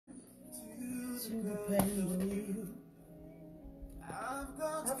to depend on you. I've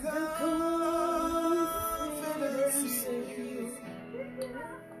got confidence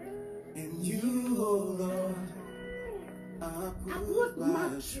in you, oh Lord. I put my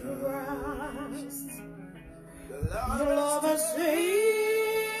trust. Your love has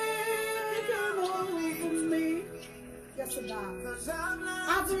taken over me. Yes, God.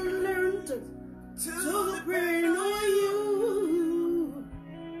 I've learned to depend on you.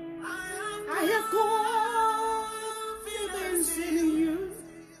 I have confidence in you.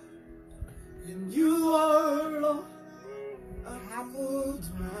 In you, oh Lord, I put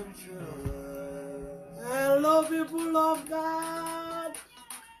my trust. Hello, people of God.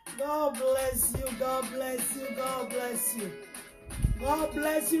 God bless you, God bless you, God bless you. God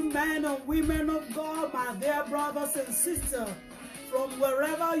bless you, men and women of God, my dear brothers and sisters, from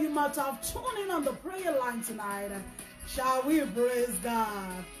wherever you might have tuned in on the prayer line tonight. Shall we praise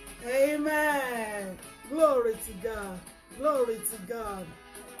God? Amen. Glory to God. Glory to God.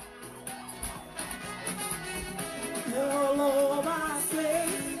 Your love has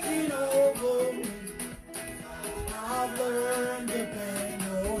taken over me. I've learned to depend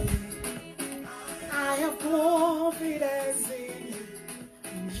on you. I have confidence in you.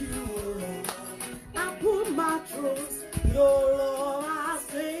 In you, Lord. I put my trust. Your love has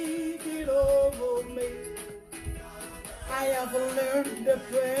taken over me. I have learned to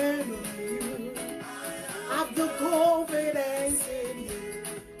depend on you. I've got confidence in you.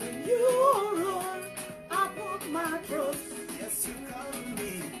 In you, Lord, I put my trust. Yes, you cover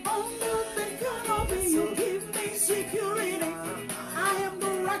me. On the canopy, you give me security. I am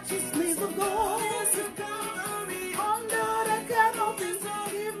the righteousness of God. Yes, you cover me. Under the canopy, you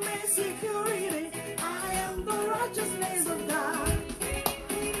give me security. I am the righteousness of God.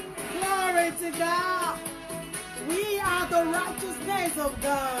 Glory to God. We are the righteousness of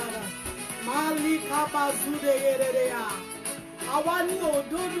God. Malika bazude yereya. Awani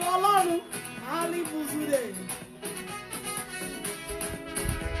ododo Ọlọ́run. Mali buzude.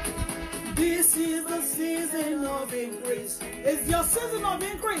 This is the season of increase. It's your season of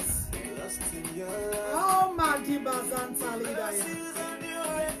increase. Oh my Dibazantalidaya.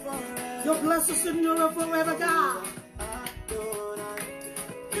 Your blessings in your forever, God.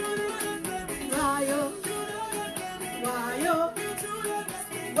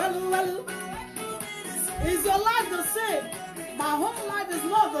 Well, is your life the same? My whole life is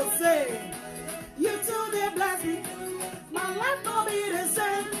not the same. You too, they bless me. My life not be the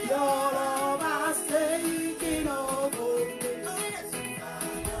same. Your love has taken over me.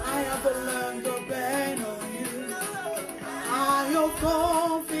 I have learned to depend on you. I have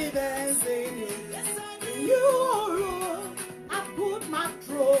confidence in you. In you, Lord, I put my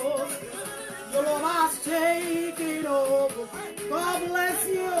trust. Your love has taken over. God bless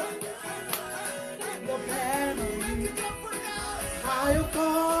you. Depend on you. I have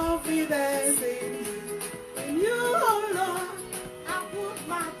confidence in you. In you, Lord, I put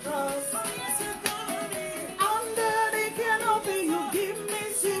my trust. Under the canopy, you give me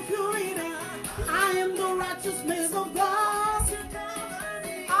security. I am the righteousness of God.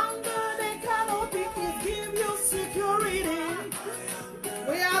 Under the canopy, it gives you security.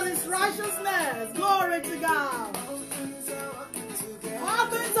 We are this righteousness. Glory to God. All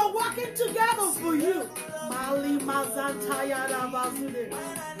things are working together for you. Mali mazantaya bazude.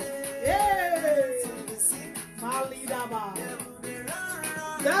 Hey, Mali daba.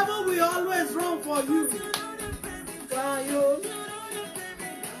 Devil will always run for you.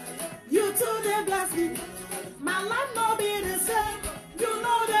 You too, they bless me. My life not be the same. You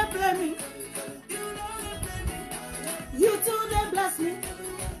know they bless me. You too, they bless me.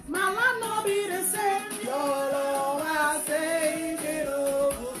 My life not be the same. Your love has taken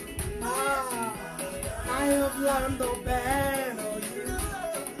over. I have learned to depend on you.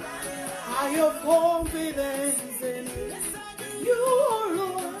 I have confidence in you. You,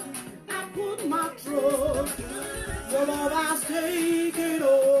 Lord, I put my trust. Your love has taken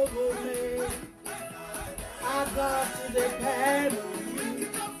over me. I got to depend on you.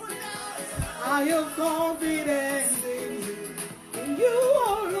 I have confidence in you. In you,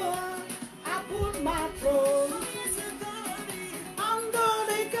 oh Lord, I put my trust. Under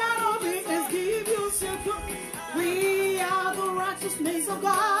the canopy is give you security. We are the righteousness of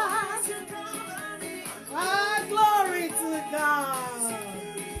God. Ah, glory to God.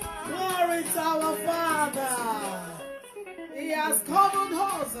 Glory to our Father. He has covered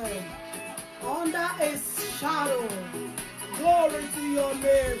us under His shadow. Glory to your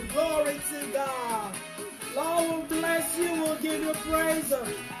name. Glory to God. Lord will bless you. We'll give you praise.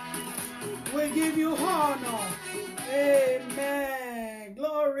 We'll give you honor. Amen.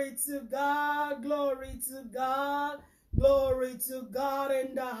 glory to God, glory to God, glory to God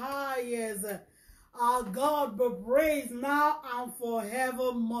in the highest. Our God be praised now and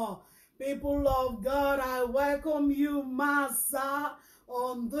forevermore. People of God, I welcome you, Master,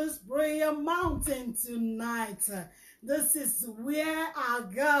 on this prayer mountain tonight. This is where our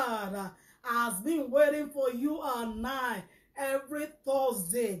God has been waiting for you all night, every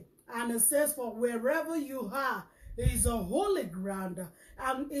Thursday. And it says, for wherever you are, is a holy ground,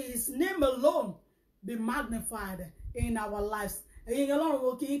 and his name alone be magnified in our lives. The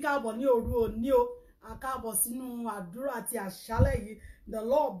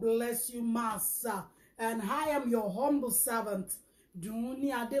Lord bless you, Master. And I am your humble servant.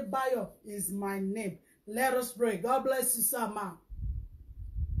 Duni Adebayo is my name. Let us pray. God bless you, sir, ma.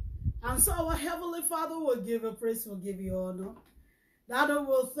 And so our Heavenly Father will give you praise, will give you honor. Daddy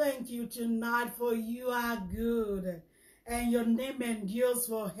will thank you tonight, for you are good and your name endures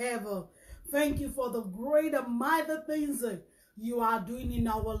forever. Thank you for the great and mighty things that you are doing in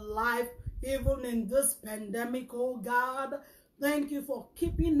our life, even in this pandemic, oh God. Thank you for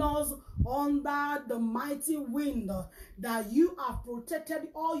keeping us under the mighty wind, that you have protected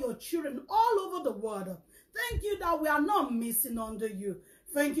all your children all over the world. Thank you that we are not missing under you.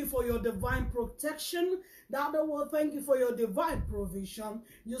 Thank you for your divine protection. That will thank you for your divine provision.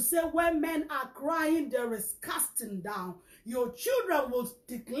 You say when men are crying, there is casting down. Your children will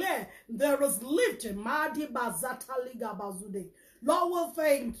declare there is lifting. Lord will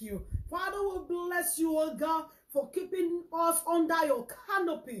thank you. Father will bless you, oh God, for keeping us under your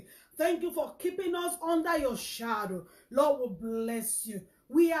canopy. Thank you for keeping us under your shadow. Lord will bless you.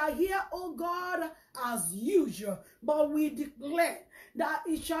 We are here, oh God, as usual, but we declare that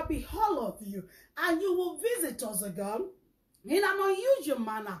it shall be all of you, and you will visit us, God, in an unusual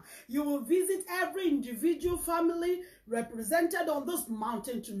manner. You will visit every individual family represented on this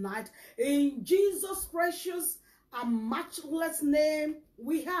mountain tonight. In Jesus' precious and matchless name,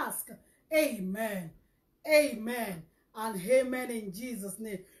 we ask. Amen. Amen. And amen in Jesus'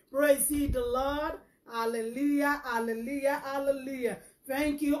 name. Praise ye the Lord. Hallelujah. Hallelujah. Hallelujah.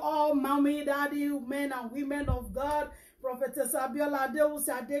 Thank you all, mommy, daddy, men and women of God. Prophetess Abiola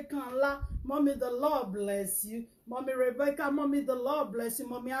Adekanla, mommy, the Lord bless you. Mommy Rebecca, mommy, the Lord bless you.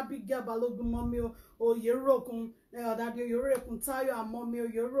 Mommy Abigail Balogun, mommy Oyerokun, daddy Oyerokun Tayo, and mommy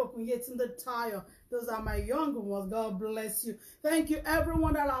Oyerokun Yetin the Tayo. Those are my younger ones. God bless you. Thank you,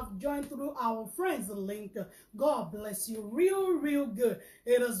 everyone that have joined through our friends link. God bless you. Real good.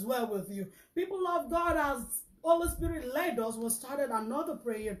 It is well with you. People of God, as Holy Spirit led us, we started another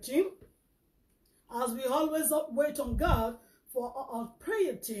prayer team. As we always wait on God for our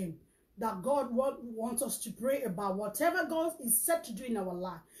prayer team, that God wants us to pray about whatever God is set to do in our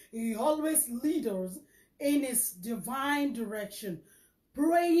life. He always leads us in his divine direction,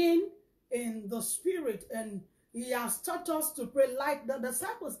 praying in the Spirit. And he has taught us to pray like the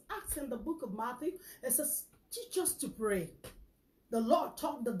disciples asked in the book of Matthew. It says, teach us to pray. The Lord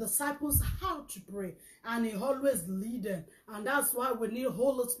taught the disciples how to pray, and he always leads them. And that's why we need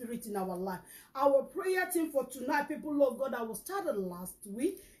Holy Spirit in our life. Our prayer team for tonight, people of God, that was started last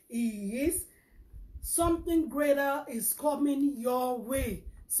week, is something greater is coming your way.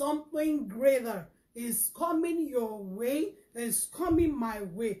 Something greater is coming your way, is coming my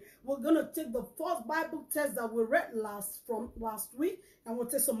way. We're going to take the first Bible text that we read last week, and we'll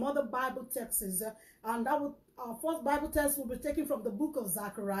take some other Bible texts. And our first Bible text will be taken from the book of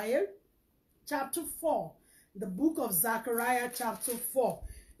Zechariah, chapter 4. The book of Zechariah, chapter 4.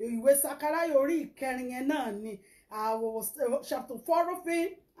 Chapter 4 of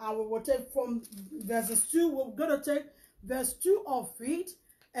it, and we will take from verses 2. We're going to take verse 2 of it,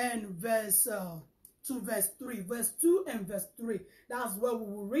 and verse to verse 3. Verse 2 and verse 3. That's where we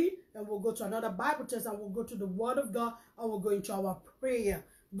will read, and we'll go to another Bible text, and we'll go to the Word of God, and we'll go into our prayer.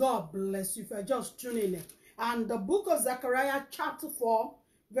 God bless you for just tuning in. And the book of Zechariah, chapter 4,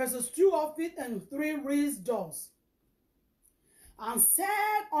 verses 2 of it and 3 reads thus. And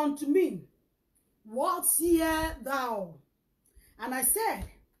said unto me, what seest thou? And I said,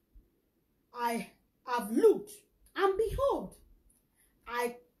 I have looked, and behold,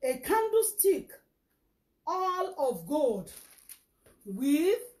 a candlestick all of gold,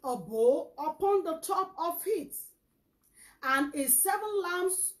 with a bowl upon the top of it, and a 7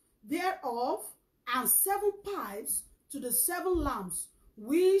 lamps thereof, and 7 pipes to the 7 lamps,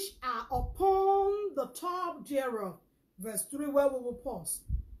 which are upon the top thereof. Verse 3, where we will pause.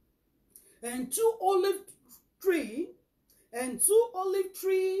 And 2 olive tree,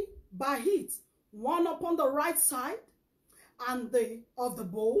 by it, one upon the right side, and of the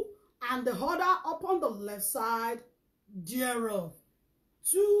bowl, and the other upon the left side thereof.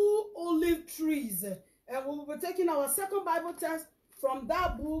 2 olive trees. And we will be taking our second Bible text from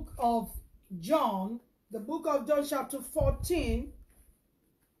that book of John, the book of John chapter 14.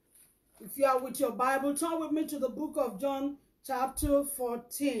 If you are with your Bible, turn with me to the book of John chapter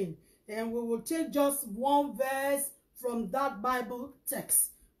 14. And we will take just one verse from that Bible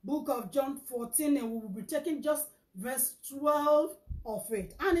text. Book of John 14, and we will be taking just verse 12 of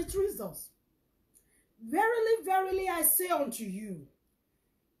it. And it reads us, Verily, verily, I say unto you,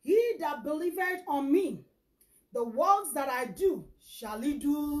 he that believeth on me, the works that I do, shall he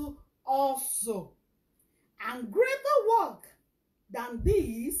do also. And greater work than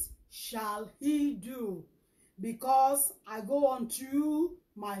these shall he do, because I go unto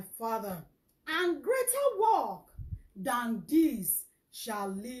my Father. And greater work than this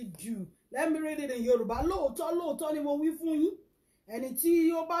shall he do. Let me read it in Yoruba. Lóòótọ́ ni mo wí fún yín. Ẹni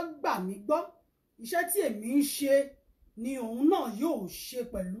tí ó bá gbà mí gbọ́, iṣẹ́ tí èmi ń ṣe ni òun náà yóò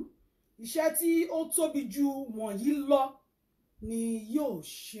ṣe pẹ̀lú. Iṣẹ́ tí ó tóbi jù wọ̀nyí lọ ni yóò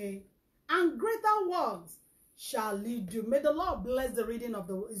ṣe. And greater works shall he do. May the Lord bless the reading of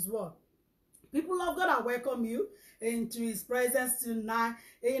his word. People of God, I welcome you into his presence tonight.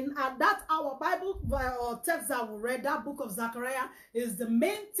 In that our Bible text that we read, that book of Zechariah, is the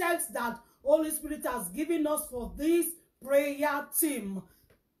main text that Holy Spirit has given us for this prayer team.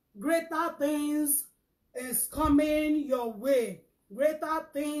 Greater things is coming your way. Greater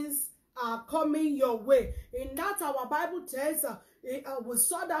things are coming your way. In that our Bible text, we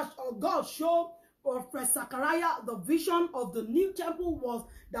saw that God showed Prophet Zechariah the vision of the new temple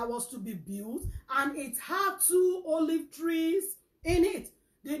that was to be built, and it had 2 olive trees in it.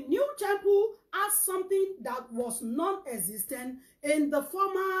 The new temple has something that was non-existent in the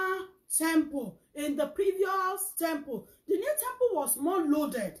former temple, in the previous temple. The new temple was more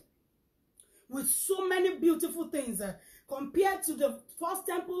loaded with so many beautiful things compared to the first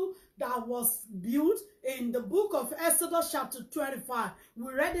temple that was built in the book of Exodus chapter 25.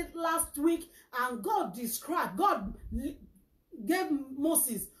 We read it last week, and God gave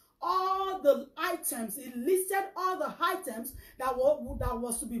Moses all the items. He listed all the items that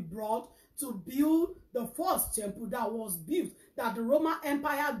was to be brought to build the first temple that was built, that the Roman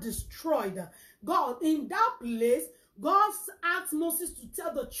Empire destroyed. God, in that place, God asked Moses to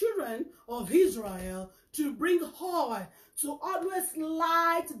tell the children of Israel to bring oil, to always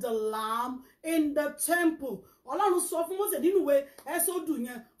light the lamp in the temple. Ọlọ́run sọ fún Mósè nínú ìwé Ẹ́sódù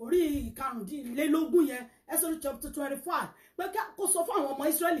yẹn, orí ìkarùndínlélógún yẹn, Ẹ́sódù chapter 25, pé kó sọ fún àwọn ọmọ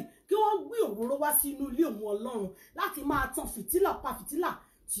Ísírẹ́lì kí wọ́n gbé òróró wá sí inú ilé òun Ọlọ́run láti máa tan fìtílà pa fìtílà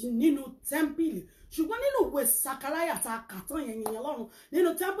nínú tẹ́ḿpìlì. Ṣùgbọ́n nínú ìwé Zechariah tá a kà tán yẹn Ọlọ́run nínú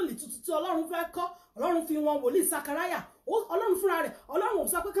tẹ́ḿpìlì tuntun tí Ọlọ́run fẹ́ kọ́, Ọlọ́run fi wọn wòlíì Zechariah, Ọlọ́run fúnra rẹ̀, Ọlọ́run ò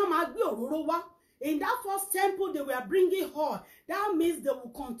sọ pé ká máa gbé òróró wá. In that first temple, they were bringing oil. That means they will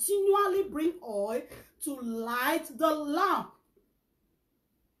continually bring oil to light the lamp.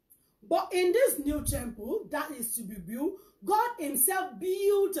 But in this new temple that is to be built, God himself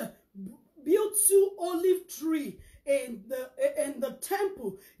built 2 olive trees in the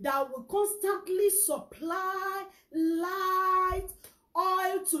temple that will constantly supply light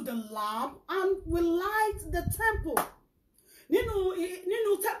oil to the lamp and will light the temple.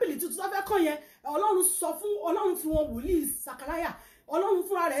 Nínú tẹ́ḿpìlì tuntun tó fẹ́ kọ́ yẹn, Ọlọ́run fún wọn wòlíì Zechariah. Ọlọ́run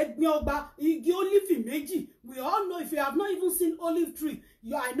fúnra rẹ̀ gbin ọgbà igi olive méjì. We all know, if you have not even seen olive tree,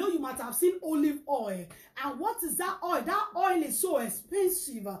 I know you might have seen olive oil. And what is that oil? That oil is so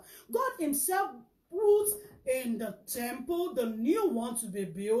expensive. God himself puts in the temple, the new one to be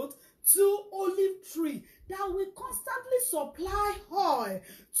built, 2 olive trees that will constantly supply oil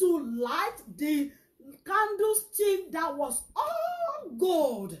to light the candlestick that was all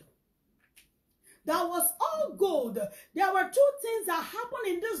gold. That was all gold. There were 2 things that happened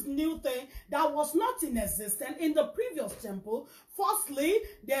in this new thing that was not in existence in the previous temple. Firstly,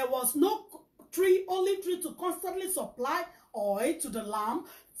 there was no olive tree to constantly supply oil to the lamp.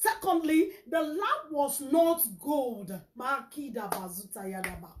 Secondly, the lamp was not gold.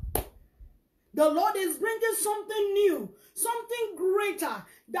 The Lord is bringing something new, something greater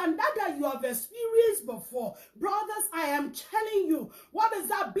than that you have experienced before. Brothers, I am telling you, what is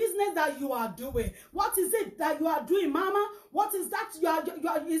that business that you are doing? What is it that you are doing, Mama? What is that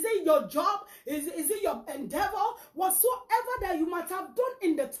is it your job? Is it your endeavor? Whatsoever that you might have done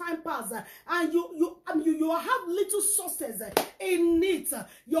in the time past, and you have little sources in it.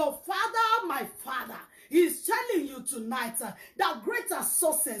 Your Father, my Father, He's telling you tonight that greater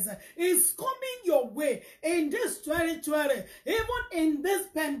sources is coming your way in this 2020, even in this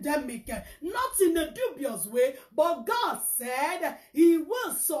pandemic, not in a dubious way, but God said he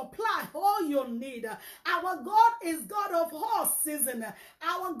will supply all your need. Our God is God of all season.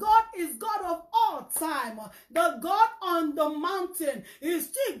 Our God is God of all time. The God on the mountain is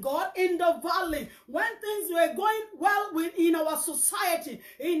still God in the valley. When things were going well in our society,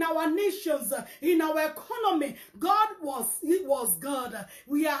 in our nations, in our economy, He was God.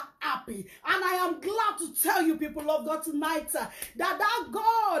 We are happy. And I am glad to tell you, people of God, tonight, that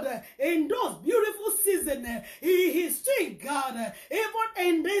God in those beautiful seasons, he is still God. Even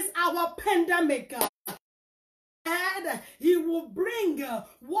in this our pandemic, and he will bring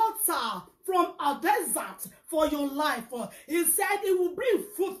water from a desert for your life. He said he will bring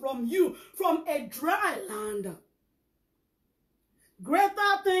food from you from a dry land.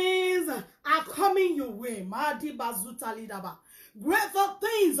 Greater things are coming your way. Madi bazuta lidaba. Greater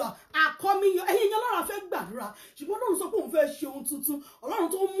things are coming your way. Ẹ̀yin Ọlọ́run fẹ́ gbàdúrà. Ṣùgbọ́n Ọlọ́run sọ pé òun fẹ́ ṣe ohun tuntun. Ọlọ́run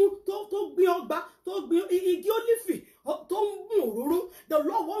tó mú tó gbin ọgbà, tó gbin igi ólífì, tó mú òróró. The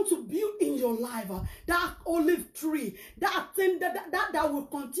Lord wants to build in your life that olive tree, that thing that will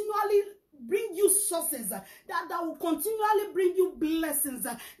continually bring you sources, that will continually bring you blessings,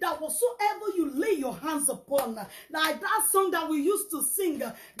 that whatsoever you lay your hands upon, like that song that we used to sing,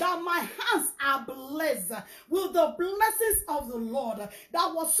 that my hands are blessed with the blessings of the Lord,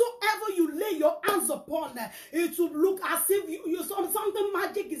 that whatsoever you lay your hands upon, it will look as if something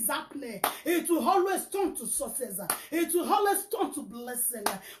magic is happening. It will always turn to sources. It will always turn to blessing.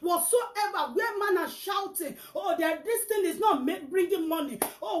 Whatsoever, where man are shouting, oh, this thing is not bringing money.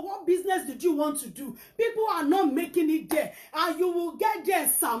 Oh, what business did you want to do? People are not making it there, and you will get there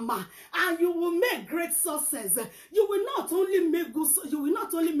somehow, and you will make great success. You will not only make good, you will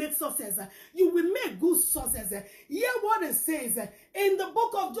not only make success, you will make good success. Hear what it says in the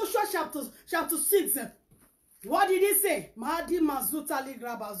book of Joshua chapter 6. What did he say? Madi mazuta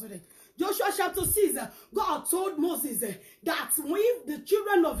ligrabazude. Joshua chapter 6, God told Moses that if the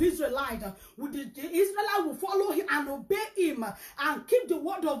children of Israelite, the Israelites will follow him and obey him and keep the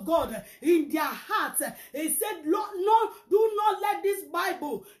word of God in their hearts, he said, Lord, no, do not let this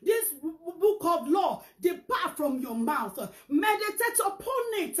Bible, this book of law, depart from your mouth. Meditate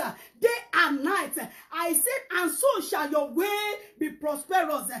upon it day and night. I said, and so shall your way be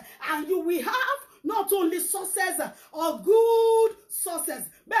prosperous, and you will have not only success or good success,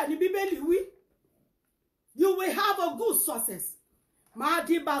 but you will have a good success. Not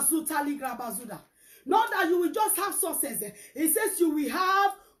that you will just have success. It says you will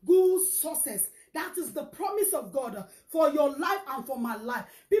have good success. That is the promise of God for your life and for my life.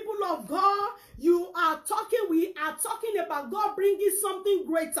 People of God, we are talking about God bringing something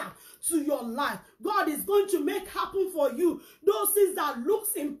greater to your life. God is going to make happen for you those things that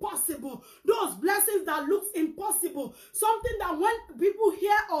looks impossible, those blessings that looks impossible, something that when people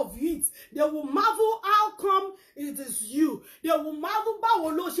hear of it, they will marvel how come it is you. They will marvel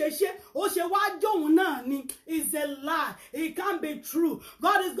it's a lie. It can't be true.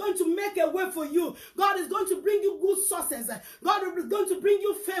 God is going to make a way for you. God is going to bring you good success. God is going to bring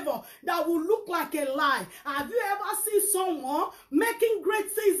you favor that will look like a lie. Have you ever seen someone making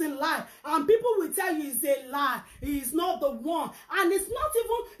great things in life and people will tell you it's a lie, he is not the one, and it's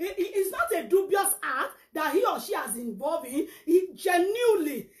not a dubious act that he or she has involved in? He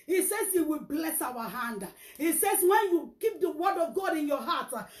genuinely, he says he will bless our hand. He says when you keep the word of God in your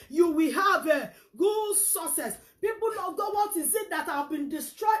heart, you will have a good success. People of God, what is it that have been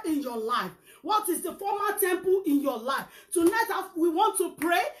destroyed in your life? What is the former temple in your life? Tonight we want to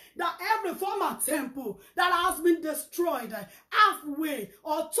pray that every former temple that has been destroyed halfway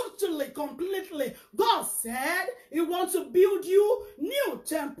or totally, completely, God said he wants to build you new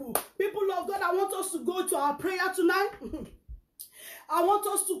temple. People of God, I want us to go to our prayer tonight. I want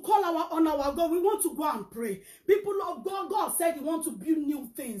us to call on our God. We want to go and pray. People of God, God said he wants to build new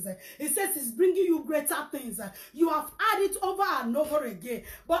things. He says he's bringing you greater things. You have had it over and over again.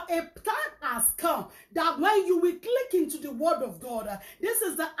 But a time has come that when you will click into the word of God, this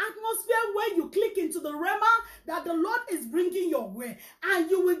is the atmosphere where you click into the realm that the Lord is bringing your way.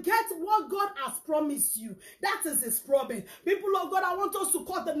 And you will get what God has promised you. That is his promise. People of God, I want us to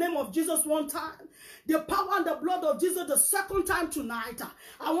call the name of Jesus one time. The power and the blood of Jesus the second time tonight.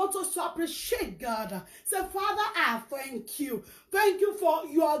 I want us to appreciate God. Say, Father, I thank you. Thank you for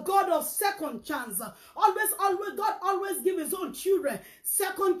your God of second chance. Always, God always give his own children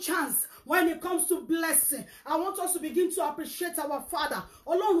second chance when it comes to blessing. I want us to begin to appreciate our Father.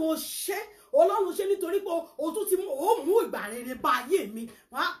 Ọlọ́run ó ṣé. Ọlọ́run ṣe nítorí pé o tún ti mú ìgbà rere bá ayé mi.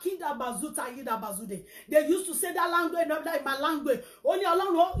 They used to say that language in my language. Only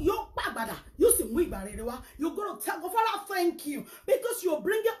Ọlọ́run yóò pàgbàdà, yóò sì You're going to tell God, Father, thank you, because you're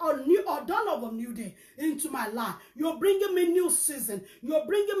bringing a dawn of a new day into my life. You're bringing me new season. You're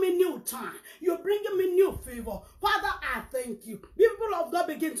bringing me new time. You're bringing me new favor. Father, I thank you. People of God,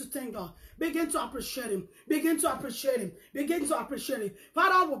 begin to thank God. Begin to appreciate him. Begin to appreciate him. Begin to appreciate him.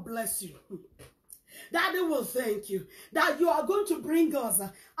 Father, I will bless you. Daddy will thank you that you are going to bring us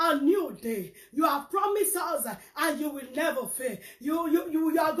a new day. You have promised us and you will never fail.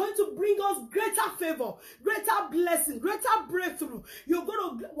 You are going to bring us greater favor, greater blessing, greater breakthrough. You're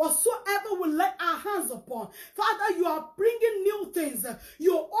going to, whatsoever we lay our hands upon. Father, you are bringing new things.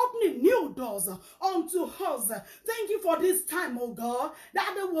 You're opening new doors unto us. Thank you for this time, oh God.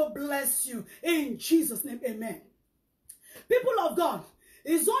 Daddy will bless you. In Jesus' name, amen. People of God,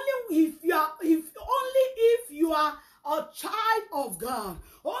 it's only if you are a child of God,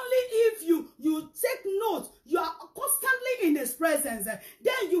 only if you take note, you are constantly in his presence,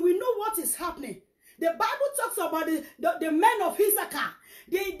 then you will know what is happening. The Bible talks about the men of Issachar.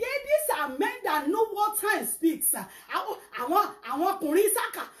 These are men that know what time speaks. I want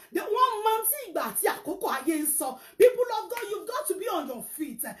Issachar. The 1 month people of God, you've got to be on your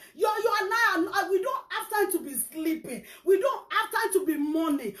feet. You and I, we don't have time to be sleeping. We don't have time to be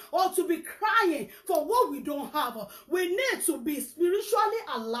mourning or to be crying for what we don't have. We need to be spiritually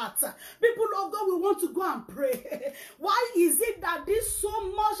alert. People of God, we want to go and pray. Why is it that this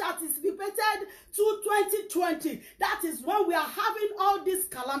so much anticipated to 2020? That is when we are having all this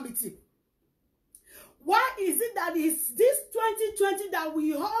calamity. Why is it that it's this 2020 that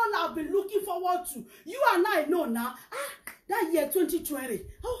we all have been looking forward to? You and I know now. That year 2020.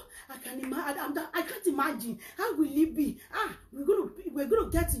 Oh, I can't imagine. How will it be? We're gonna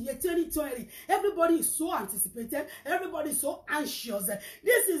get to year 2020. Everybody is so anticipated. Everybody is so anxious.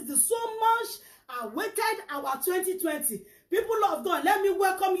 This is the so much awaited our 2020. People of God, let me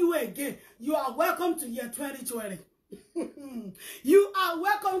welcome you again. You are welcome to year 2020. You are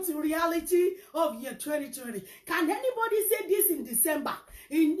welcome to reality of year 2020. Can anybody say this in December,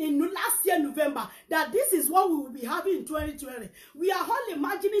 in last year November, that this is what we will be having in 2020? We are all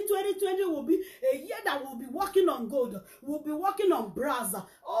imagining 2020 will be a year that we'll be working on gold, we'll be working on brass.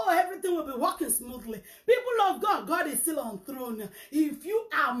 Oh, everything will be working smoothly. People of God, God is still on throne. If you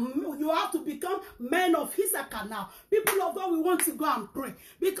have to become men of Issachar now. People of God, we want to go and pray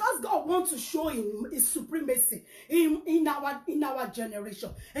because God wants to show him his supremacy in our generation.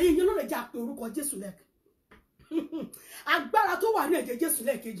 And you know the Jack to ruko Jesu lek. Agbára tó wà ní ẹ̀jẹ̀ Jésù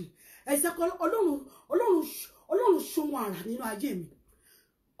lẹ́ẹ̀kejì. Ẹ ṣe ko Ọlọ́run show wọn ara nínú ayé mi.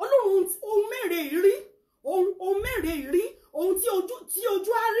 Ọlọ́run ohun mẹ́rẹ̀ rí, ohun tí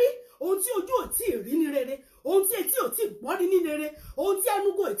ojú á rí, ohun tí ojú ò tí rí ní rere, ohun tí etí ò tí gbọ́ ní rere, ohun tí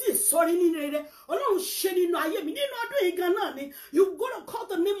ẹnu kò tí sọ rí ní rere. Ọlọ́run ṣe nínú ayé mi nínú ọdún yìí gan náà ni. You gonna call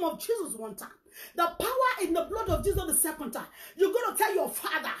the name of Jesus one time. The power in the blood of Jesus the second time. You're going to tell your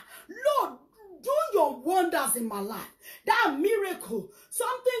Father, Lord, do your wonders in my life. That miracle,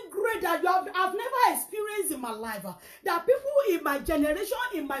 something great that I've never experienced in my life, that people in my generation,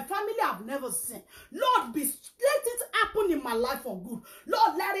 in my family have never seen. Lord, let it happen in my life for good.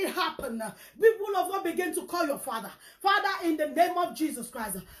 Lord, let it happen. People of God, begin to call your Father. Father, in the name of Jesus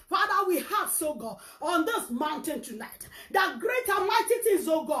Christ. Father, we have, so God, on this mountain tonight, that great and mighty things,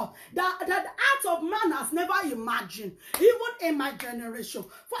 oh God, that the heart of man has never imagined, even in my generation.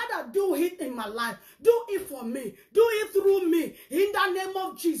 Father, do it in my life. Do it for me. Do it through me. In the name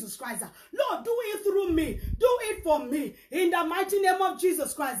of Jesus Christ. Lord, do it through me. Do it for me. In the mighty name of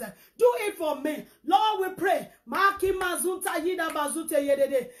Jesus Christ. Do it for me. Lord, we pray. Lord,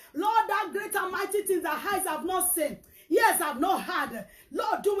 that great and mighty things that eyes have not seen, ears have not heard.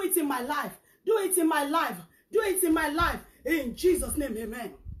 Lord, do it in my life. Do it in my life. Do it in my life. In Jesus' name,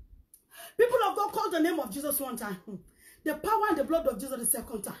 amen. People of God, call the name of Jesus one time. The power and the blood of Jesus the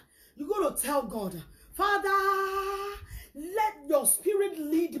second time. You're going to tell God, Father, let your spirit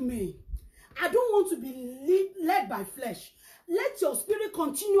lead me. I don't want to be led by flesh. Let your spirit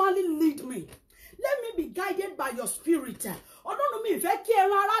continually lead me. Let me be guided by your spirit. Ọlọ́run mi fẹ́ kí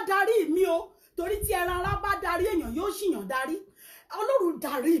ẹran ara darí mi o. Torí tí ẹran ara bá darí èèyàn yóò ṣìyàn darí. Ọlọ́run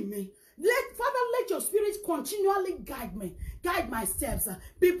darí mi. Father, let your spirit continually guide me. Guide my steps.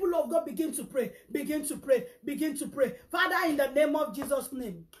 People of God, begin to pray. Begin to pray. Begin to pray. Father, in the name of Jesus'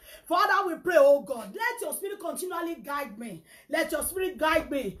 name. Father, we pray, oh God, let your spirit continually guide me. Let your spirit guide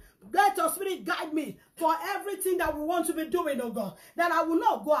me. Let your spirit guide me for everything that we want to be doing, oh God. That I will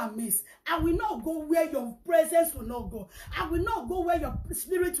not go amiss. I will not go where your presence will not go. I will not go where your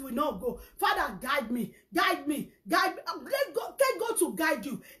spirit will not go. Father, guide me. Guide me. Guide me. Let God to guide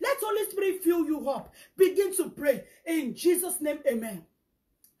you. Let Holy Spirit fill you up. Begin to pray. In Jesus' name, amen.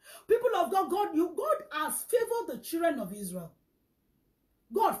 People of God, God has favored the children of Israel.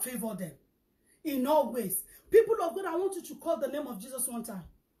 God favored them in all ways. People of God, I want you to call the name of Jesus one time.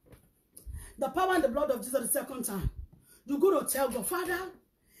 The power and the blood of Jesus the second time. You're going to tell God, Father,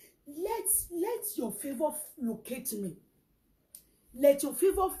 let your favor locate me. Let your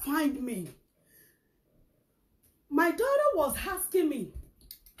favor find me. My daughter was asking me,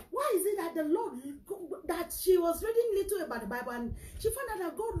 why is it that the Lord, that she was reading little about the Bible and she found out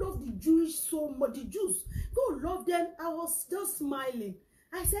that God loved the Jewish so much, the Jews. God loved them. I was just smiling.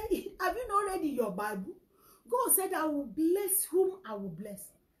 I said, have you not read in your Bible? God said, I will bless whom I will bless.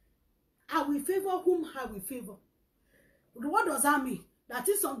 I will favor whom I will favor. What does that mean? That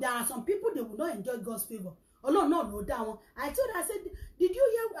is there are some people that will not enjoy God's favor. Oh no, that one. I said, did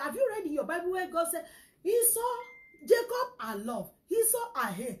you hear, have you read in your Bible where God said, Esau, Jacob I love, Esau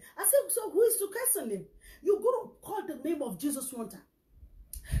I hate. I said, so who is to question him? You go to call the name of Jesus one time.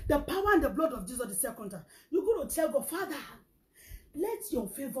 The power and the blood of Jesus the second time. You go to tell God, Father, let your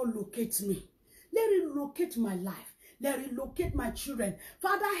favor locate me. Let it locate my life. Let it locate my children.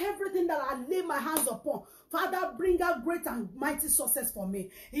 Father, everything that I lay my hands upon, Father, bring out great and mighty success for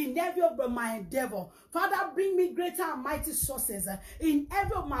me in every of my endeavor. Father, bring me greater and mighty success in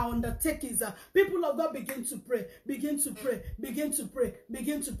every of my undertakings. People of God, begin to pray, begin to pray, begin to pray,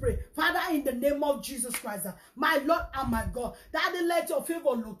 begin to pray. Father, in the name of Jesus Christ, my Lord and my God, Daddy, let your favor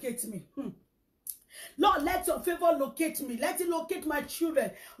locate me. Lord, let your favor locate me. Let it locate my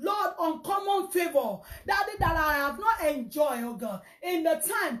children. Lord, uncommon favor. Daddy, that I have not enjoyed, oh God, in the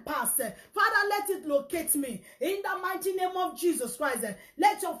time past. Father, let it locate me. In the mighty name of Jesus Christ.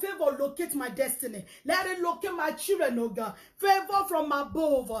 Let your favor locate my destiny. Let it locate my children, oh God. Favor from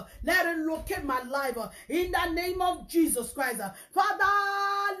above. Let it locate my life. In the name of Jesus Christ. Father,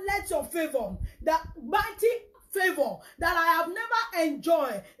 let your favor, the mighty favor that I have never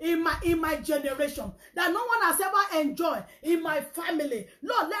enjoyed in my generation, that no one has ever enjoyed in my family.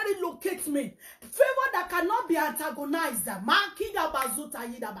 Lord, let it locate me. Favor that cannot be antagonized. Makida bazuta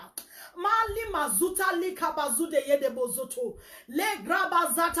yidaba. Mali mazuta lika bazude yedebozoto. Le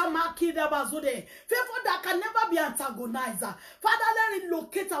grabazata makida bazude. Favor that can never be antagonized. Father, let it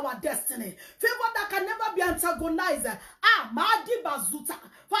locate our destiny. Favor that can never be antagonized. Madi bazuta.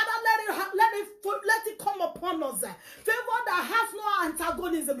 Father, let it come upon us. Favor that has no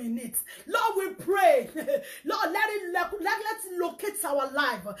antagonism in it. Lord, we pray. Lord, let it locate our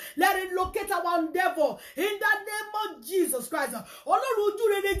life. Let it locate our endeavor. In the name of Jesus Christ. Ojú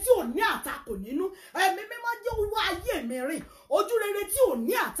rere tí ò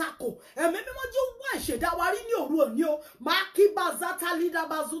ní àtakò ẹ̀mí mímọ́ jẹ́ wá ìṣẹ̀dá wa rí ní òru òní o maki bazata lida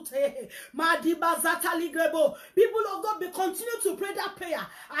bazute madi bazata ligrebo. People of God, be continue to pray that prayer.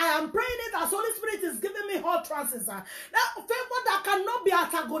 I am praying it as Holy Spirit is giving me hot trances. That favor that cannot be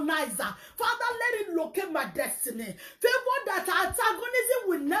antagonized. Father, let it locate my destiny. Favor that antagonism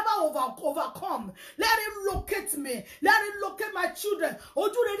will never overcome. Let it locate me. Let it locate my children.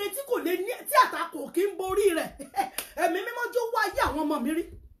 Ojú rere tí kò lè ní tí àtakò kì í borí rẹ̀. Ẹ̀mí mímọ́ jó wá yé àwọn ọmọ mi rí.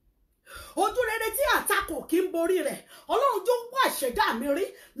 Ojú rere tí àtakò kì í borí rẹ̀. Ọlọ́run jó wá ìṣẹ̀dá mi rí.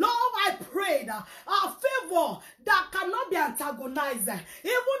 Lord, I prayed a favor that cannot be antagonized.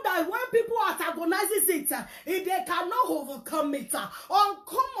 Even that when people antagonizes it, they cannot overcome it.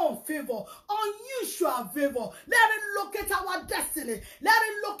 Uncommon favor, unusual favor. Let it locate our destiny. Let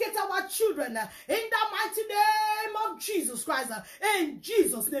it locate our children. In the mighty name of Jesus Christ. In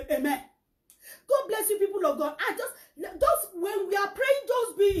Jesus' name, amen. God bless you, people of God. Just when we are praying,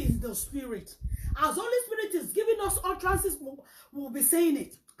 just be in the Spirit. As Holy Spirit is giving us utterances, we'll be saying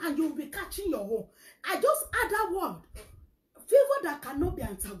it. And you'll be catching your own. I just add that word. Favor that cannot be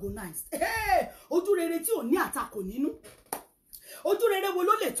antagonized. Hey, ojú rere tí ò ní àtakò nínú. Ojú rere wo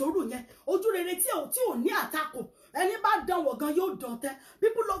ló lè toru yẹn? Ojú rere tí ò ní àtakò. Ẹni bá dán wò gan yóò dán tẹ́.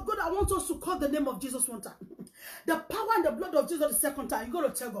 People of God, I want us to call the name of Jesus one time. The power and the blood of Jesus the second time. You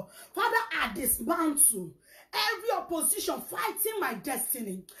got to tell God, Father, I dismantle every opposition fighting my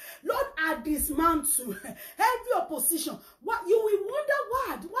destiny. Lord, I dismantle every opposition. What you will wonder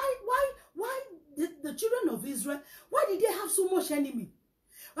why the children of Israel, why did they have so much enemy?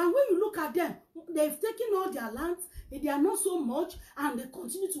 And when you look at them, they've taken all their lands, and they are not so much, and they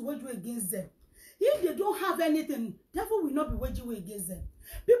continue to wage war against them. If they don't have anything, devil will not be waging war against them.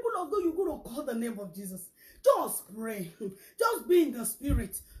 People of God, you go to call the name of Jesus. Just pray. Just be in the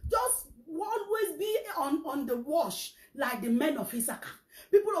Spirit. Just always be on the watch like the men of Issachar.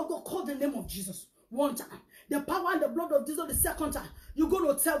 People of God, call the name of Jesus one time. The power and the blood of Jesus the second time. You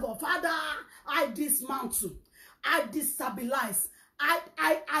go to tell God, Father, I dismantle, I destabilize,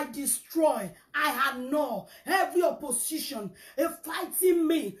 I destroy, I annul every opposition, fighting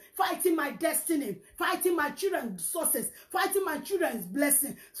me, fighting my destiny, fighting my children's sources, fighting my children's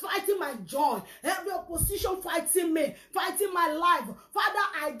blessing, fighting my joy, every opposition fighting me, fighting my life. Father,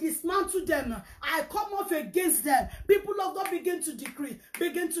 I dismantle them. I come off against them. People of God, begin to decree.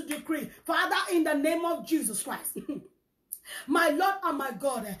 Father, in the name of Jesus Christ. My Lord and my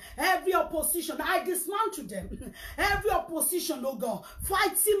God, every opposition, I dismantle them. Every opposition, oh God,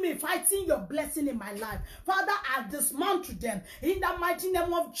 fighting me, fighting your blessing in my life. Father, I dismantle them in the mighty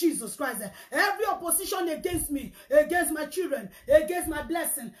name of Jesus Christ. Every opposition against me, against my children, against my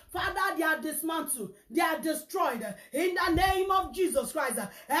blessing, Father, they are dismantled. They are destroyed in the name of Jesus Christ.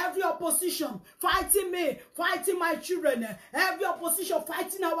 Every opposition fighting me, fighting my children, every opposition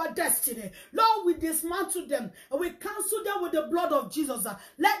fighting our destiny, Lord, we dismantle them. We cancel them with the blood of Jesus.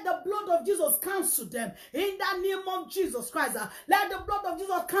 Let the blood of Jesus cancel them in the name of Jesus Christ. Let the blood of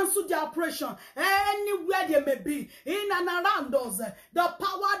Jesus cancel their oppression anywhere they may be, in and around us. The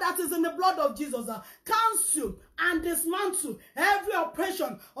power that is in the blood of Jesus cancel and dismantle every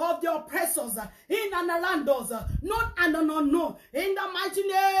oppression of the oppressors in and around us, known and unknown, in the mighty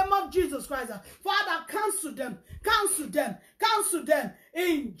name of Jesus Christ. Father, cancel them, cancel them, cancel them.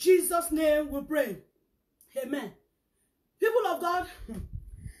 In Jesus' name we pray. Amen. People of God,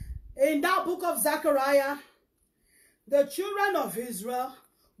 in that book of Zechariah, the children of Israel,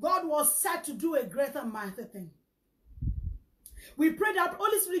 God was set to do a great and mighty thing. We prayed that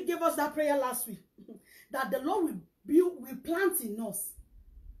Holy Spirit gave us that prayer last week, that the Lord will plant in us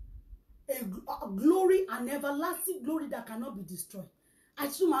a glory, an everlasting glory that cannot be destroyed.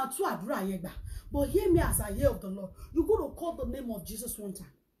 But hear me as I hear of the Lord. You got to call the name of Jesus one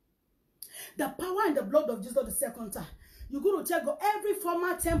time. The power and the blood of Jesus the second time. You're going to tell God, every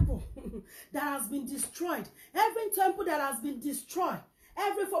former temple that has been destroyed, every temple that has been destroyed,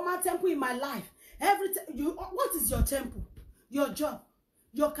 every former temple in my life, what is your temple? Your job,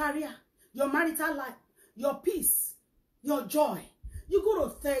 your career, your marital life, your peace, your joy. You're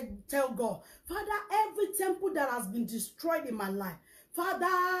going to tell God, Father, every temple that has been destroyed in my life,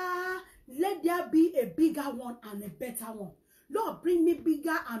 Father, let there be a bigger one and a better one. Lord, bring me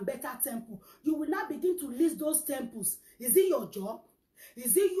bigger and better temple. You will now begin to list those temples. Is it your job?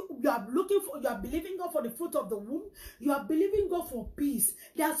 Is it you are looking for, you are believing God for the fruit of the womb? You are believing God for peace.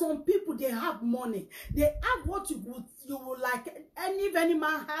 There are some people, they have money. They have what you will like. If any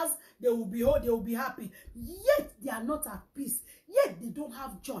man has, they will be happy. Yet they are not at peace. Yet they don't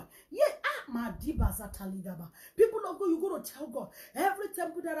have joy. Yet, people of God, you got to tell God, every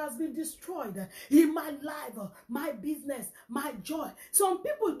temple that has been destroyed in my life, my business, my joy. Some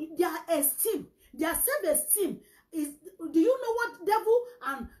people, their esteem, their self-esteem is, do you know what devil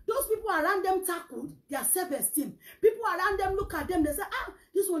and those people around them tackled? Their self-esteem. People around them look at them, they say,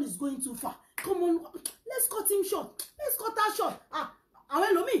 this one is going too far. Come on, let's cut him short. Let's cut her short. Àwọn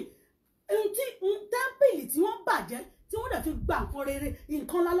ẹlòmíì, temple tí wọ́n bàjẹ́, tí wọ́n dẹ̀ fi gba nǹkan rere,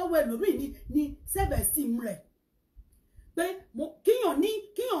 nǹkan ńlá lọ́wọ́ ẹlòmíì ní self-esteem rẹ̀. Pé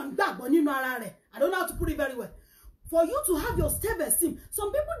kíyàn gbàgbọ́ nínú ara rẹ̀. I don't know how to put it very well. For you to have your self-esteem,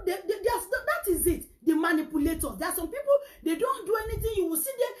 some people, that is it. The manipulators. There are some people, they don't do anything. You will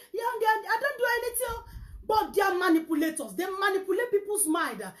see them, I don't do anything. But they are manipulators. They manipulate people's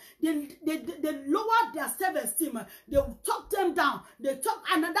mind. They lower their self-esteem. They will talk them down. They talk,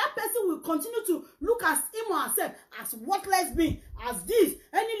 and that person will continue to look at him or herself as worthless being, as this.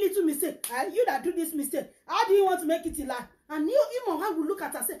 Any little mistake, you that do this mistake, how do you want to make it in life? And you, him or her will look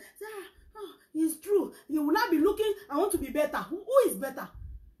at herself, say, it's true. You will not be looking, I want to be better. Who is better?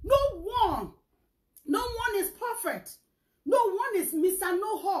 No one. No one is perfect. No one is Mr.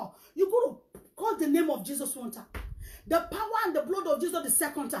 No-Ho. You go to call the name of Jesus one time. The power and the blood of Jesus the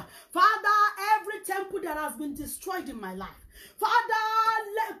second time. Father, every temple that has been destroyed in my life, Father,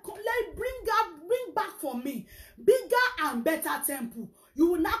 bring back for me bigger and better temple.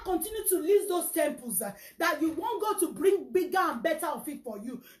 You will not continue to list those temples that you want God to bring bigger and better of it for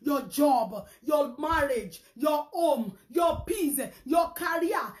you. Your job, your marriage, your home, your peace, your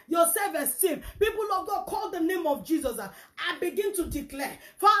career, your self-esteem. People of God, call the name of Jesus. I begin to declare,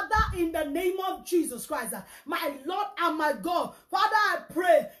 Father, in the name of Jesus Christ, my Lord and my God, Father, I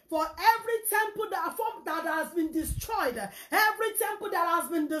pray for every temple that has been destroyed, every temple that has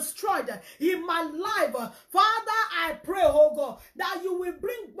been destroyed in my life, Father, I pray, oh God, that you will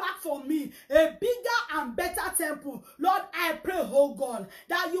bring back for me a bigger and better temple. Lord, I pray, oh God,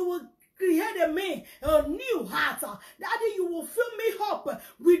 that you will create in me a new heart. Daddy, you will fill me up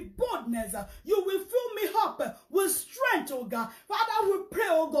with boldness. You will fill me up with strength, oh God. Father, we pray,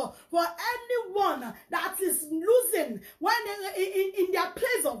 oh God, for anyone that is losing when in their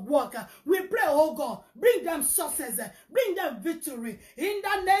place of work. We pray, oh God, bring them success, bring them victory in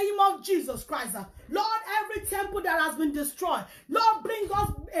the name of Jesus Christ. Lord, every temple that has been destroyed, Lord, bring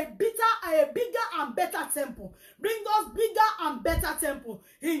us a bigger and better temple. Bring us bigger and better temple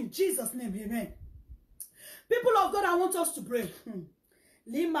in Jesus' name. Amen. People of God, I want us to pray.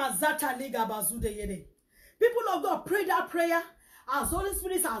 Lima zata liga bazude yede. People of God, pray that prayer as Holy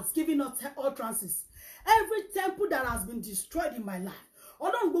Spirit has given us utterances. Every temple that has been destroyed in my life,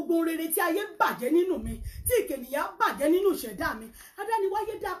 Ọlọ́run gbogbo rere tí ayé bàjẹ́ nínú mi, tí ìkènìyàn bàjẹ́ nínú ìṣẹ̀dá mi,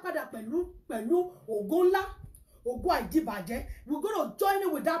 adániwáyé dá padà pẹ̀lú ògo ńlá, ògo àìdíbàjẹ́. We're going to join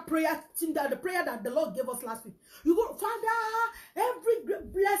in with that prayer, the prayer that the Lord gave us last week. You go, Father, every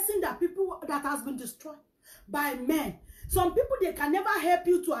blessing that has been destroyed by men. Some people, they can never help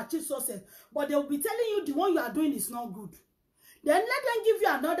you to achieve success, but they will be telling you the one you are doing is not good. Then let them give you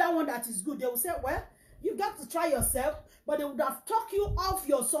another one that is good. They will say, well, you got to try yourself, but they would have talked you off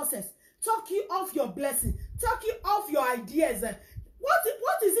your success, talk you off your blessing, talk you off your ideas.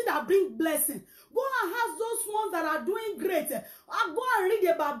 What is it that brings blessing? Go and ask those ones that are doing great. Go and read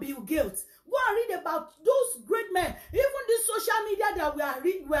about Bill Gates. Go and read about those great men. Even this social media that we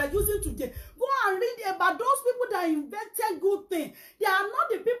are using today. Go and read about those people that invented good things. They are not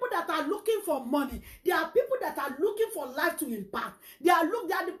the people that are looking for money. They are people that are looking for life to impact. They are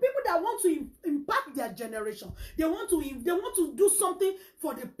the people that want to impact their generation. They want to do something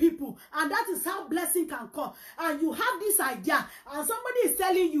for the people, and that is how blessing can come. And you have this idea, and somebody is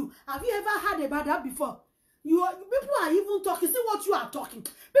telling you, have you ever heard about that before? People are even talking. See what you are talking.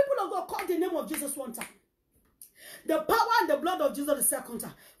 People of God, call the name of Jesus one time. The power and the blood of Jesus the second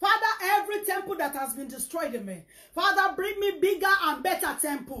time. Father, every temple that has been destroyed in me, Father, bring me bigger and better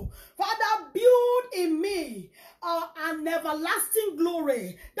temple. Father, build in me an everlasting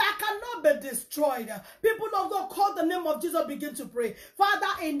glory that cannot be destroyed. People of God, call the name of Jesus, begin to pray.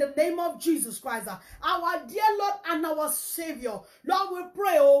 Father, in the name of Jesus Christ, our dear Lord and our Savior, Lord, we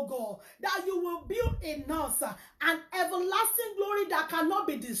pray, oh God, that you will build in us an everlasting glory that cannot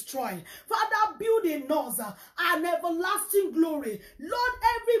be destroyed. Father, build in us an everlasting glory. Lord,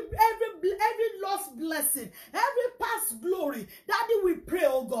 every lost blessing, every past glory, Daddy, we pray,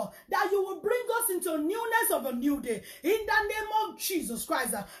 oh God, that you will bring us into newness of a new day. In the name of Jesus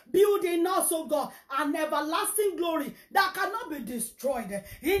Christ, build in us, oh God, an everlasting glory that cannot be destroyed.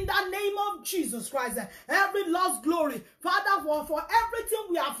 In the name of Jesus Christ, every lost glory, Father, for everything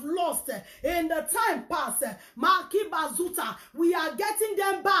we have lost in the time past, we are getting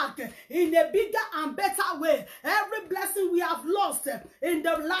them back in a bigger and better way. Every blessing we have lost in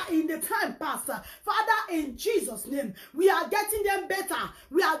the time past, Father, in Jesus' name, we are getting them better.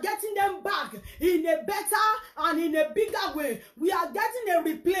 We are getting them back in a better and in a bigger way. We are getting a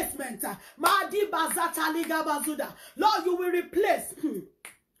replacement. Lord, you will replace.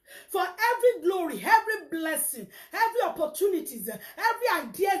 For every glory, every blessing, every opportunities, every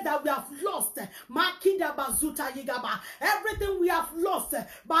idea that we have lost, everything we have lost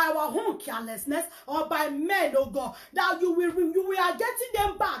by our own carelessness or by men, oh God, that we are getting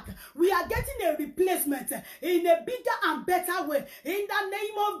them back. We are getting a replacement in a bigger and better way. In the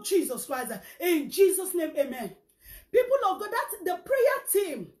name of Jesus Christ. In Jesus' name, amen. People of God, that's the prayer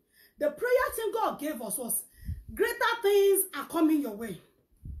team. The prayer team God gave us was, greater things are coming your way.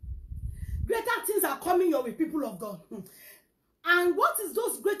 Greater things are coming your way, people of God. And what is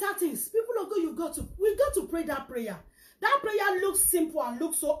those greater things? People of God, we got to pray that prayer. That prayer looks simple and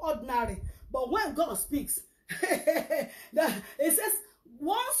looks so ordinary. But when God speaks, it says,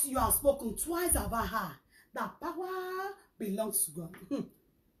 once you have spoken, twice have I heard. That power belongs to God.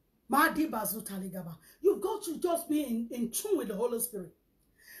 You've got to just be in tune with the Holy Spirit.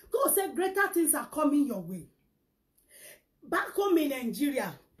 God said, greater things are coming your way. Back home in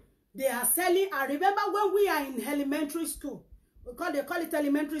Nigeria, they are selling. I remember when we are in elementary school, they call it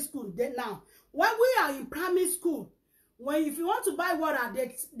elementary school now. When we are in primary school, if you want to buy water,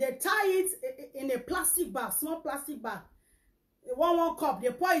 they tie it in a plastic bag, small plastic bag. One cup,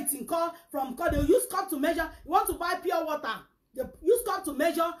 they pour it in cup, they use cup to measure. You want to buy pure water, they use cup to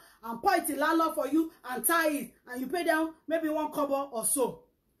measure and pour it in landlord for you and tie it, and you pay down maybe 1 kobo or so.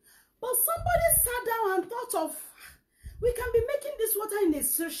 But somebody sat down and thought of, we can be making this water in a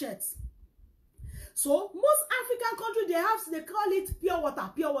sachet. So most African countries, they call it pure water,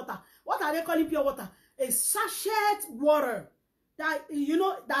 pure water. What are they calling pure water? A sachet water that,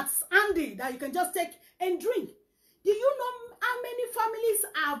 that's handy, that you can just take and drink. Do you know how many families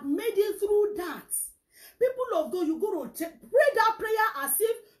have made it through that? People of God, you go to pray that prayer as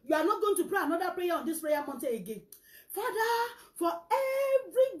if you are not going to pray another prayer on this prayer mountain again. Father, for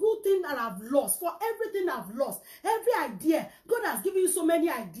every good good thing that I've lost, for everything I've lost, every idea. God has given you so many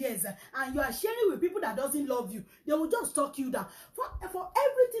ideas, and you are sharing with people that doesn't love you. They will just talk you down. For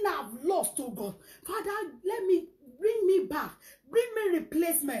everything I've lost, oh God, Father, bring me back. Bring me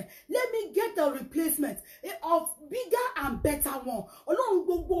replacement. Let me get a replacement of bigger and better one. Ọlọ́run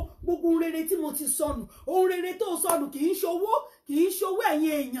gbogbo rere tí mo ti sọnù. Ohun rere tó sọnù kì í ṣowó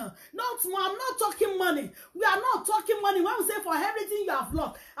ẹ̀yin èèyàn. I'm not talking money. We are not talking money. When we say for everything you have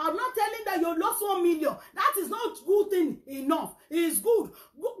lost, I'm not telling that you lost 1 million. That is not good thing enough. It is good.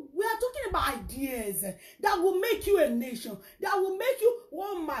 We are talking about ideas that will make you a nation, that will make you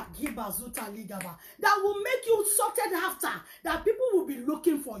that will make you sorted after, that people will be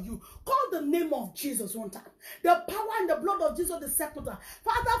looking for you. Call the name of Jesus one time. The power and the blood of Jesus the second time.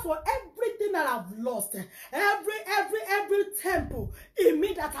 Father, for everything that I've lost, every temple in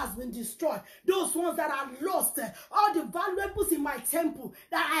me that has been destroyed, those ones that are lost, all the valuables in my temple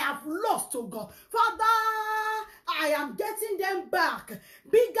that I have lost, oh God, Father, I am getting them back,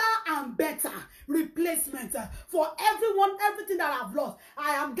 bigger and better replacement for everything that I've lost.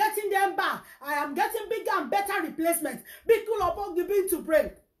 I am getting them back. I am getting bigger and better replacement. People of God begin to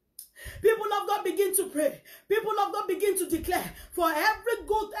pray. People of God begin to pray. People of God begin to declare for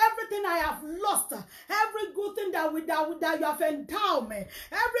everything I have lost, every good thing that you have endowed me,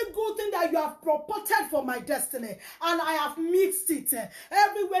 every good thing that you have purported for my destiny, and I have mixed it.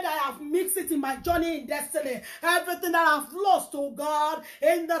 Everywhere that I have mixed it in my journey in destiny, everything that I've lost, oh God,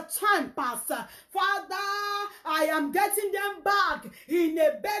 in the time past, Father, I am getting them back in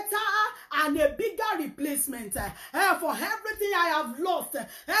a better and a bigger replacement. For everything I have lost,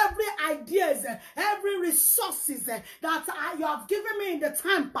 every ideas, every resources that you have given me in the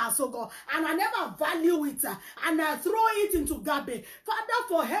time past, oh God, and I never value it, and I throw it into garbage. Father,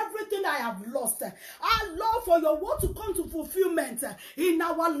 for everything I have lost, I love for your word to come to fulfillment in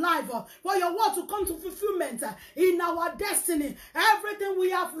our life, for your word to come to fulfillment in our destiny. Everything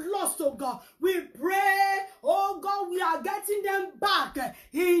we have lost, oh God, we pray, oh God, we are getting them back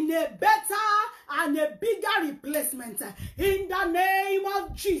in a better and a bigger replacement in the name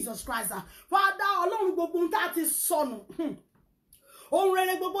of Jesus Christ. Father, Ọlọ́run gbogbo tá ti sọnù, ohun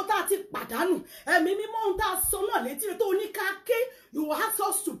rere gbogbo tá ti pàdánù, ẹ̀mí mímọ́ ohun tá sọnù létí rẹ̀ tó ní ká ké, you ask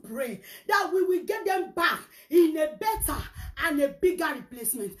us to pray that we will get them back in a better and a bigger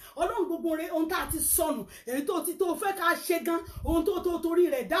replacement. Ọlọ́run gbogbo rere ohun tá ti sọnù, èyí tó fẹ́ ká ṣe gan, ohun tó torí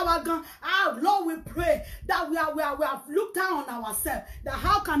rẹ̀ dá wa gan. Lord, we pray that we have looked down on ourselves, that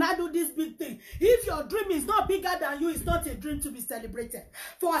how can I do this big thing? If your dream is not bigger than you, it's not a dream to be celebrated.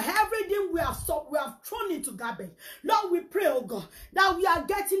 For everything we have thrown into garbage, Lord, we pray, oh God, that we are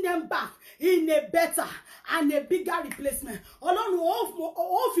getting them back in a better and a bigger replacement. Ọlọ́run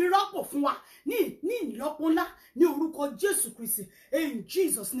ó fi rọ́pò fún wa ní ìlọ́po ńlá ní orúkọ Jésù Kristi. In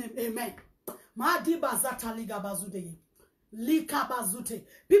Jesus' name, amen.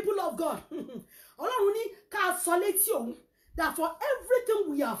 People of God, Ọlọ́run ní ká sọ létí òun that for everything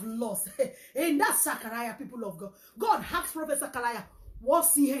we have lost, in that Zechariah, people of God, God asked Prophet Zechariah,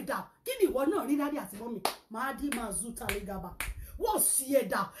 what's he head down? Kí ni ìwọ náà rí dáadé àti mọ́mì? What's here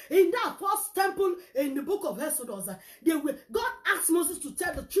down? In that first temple in the book of Exodus, God asked Moses to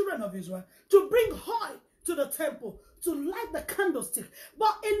tell the children of Israel to bring oil to the temple, to light the candlestick.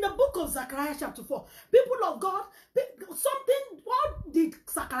 But in the book of Zechariah chapter 4, people of God, what did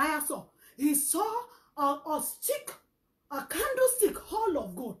Zechariah saw? He saw a stick, a candlestick, all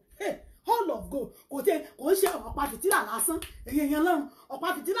of gold. Hey, all of gold. But a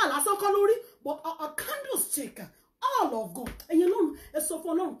candlestick, all of gold. And you know, it's so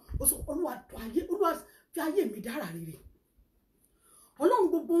for long. Also, Ọlọ́run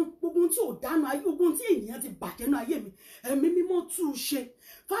gbogbo tí ò dáná ayé, gbogbo tí ènìyàn ti bàjẹ́ nínú ayé mi, ẹ̀mí mímọ́ tú ṣe.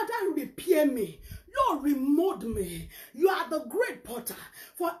 Father, repair me. Lord, remold me. You are the great potter.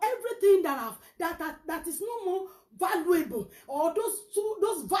 For everything that is no more valuable, or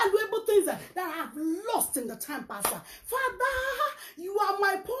those valuable things that I have lost in the time past. Father, you are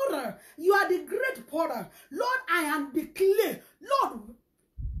my potter. You are the great potter. Lord, I am the clay. Lord,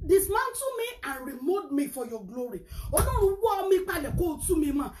 dismantle me and remold me for your glory. Ọlọ́run wọ́ mi palẹ̀ kó tú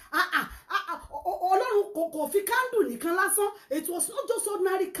mi mọ́. Ọlọ́run kò fi candle nìkan lásán. It was not just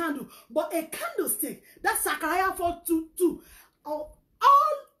ordinary candle, but a candlestick. That's Zechariah 4:2. All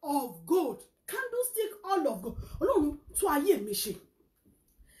of gold. Candlestick, all of gold. Ọlọ́run tú ayé mi ṣe.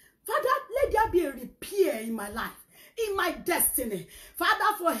 Father, let there be a repair in my life, in my destiny.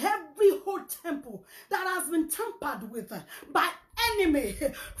 Father, for every whole temple that has been tampered with by enemy.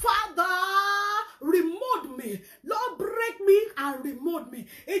 Father, remold me. Lord, break me and remold me.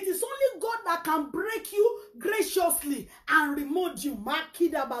 It is only God that can break you graciously and remold you.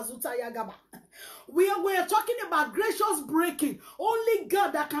 Makida bazuta yagaba. We are talking about gracious breaking. Only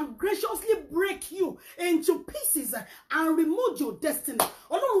God that can graciously break you into pieces and remove your destiny.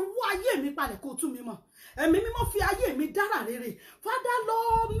 Ọlọ́run wá ayé mi padà kó tú mi mọ́. Ẹ̀mí mímọ́ fi ayé mi dára rere. Father,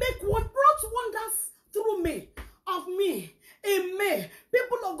 Lord, brought wonders through me, of me. Amen.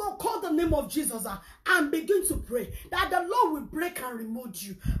 People of God, call the name of Jesus and begin to pray that the Lord will break and remove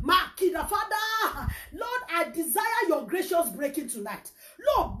you. Makida, Father, Lord, I desire your gracious breaking tonight.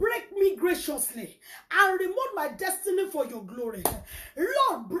 Lord, break me graciously and remove my destiny for your glory.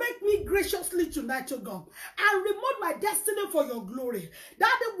 Lord, break me graciously tonight, oh God, and remove my destiny for your glory.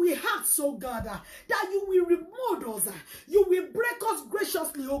 That we have so God, that you will remove us, you will break us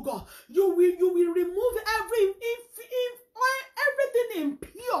graciously, oh God. You will remove everything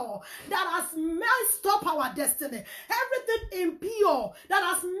impure that has messed up our destiny, everything impure that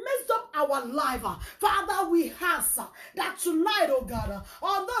has messed up our life. Father, we ask that tonight, oh God,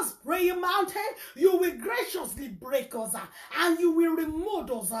 on this prayer mountain, you will graciously break us and you will remove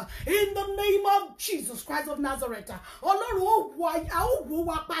us in the name of Jesus Christ of Nazareth. Ọlọ́run ó wo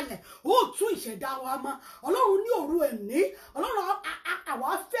wa palẹ̀, ó tún ìṣẹ̀dá wa mọ́. Ọlọ́run ní òru ẹ̀ní, Ọlọ́run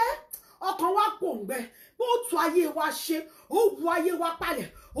àwa fẹ́ ọkàn wa pòǹgbẹ, ó tún ayé wa ṣe, ó wo ayé wa palẹ̀,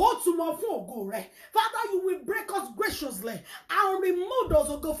 ó tún mọ fún ògo rẹ̀. Father, you will break us graciously and remove us,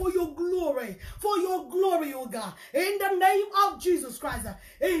 oh God, for your glory, oh God, in the name of Jesus Christ.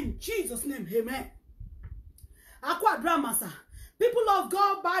 In Jesus' name, amen. Aquadramasa, people of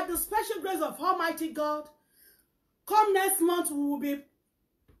God, by the special grace of Almighty God, come next month, we will be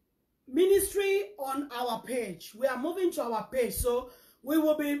ministry on our page. We are moving to our page, so we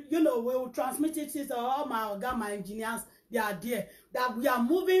will be, we will transmit it to all my engineers. They are there. That we are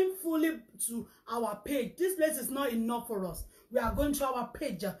moving fully to our page. This place is not enough for us. We are going to our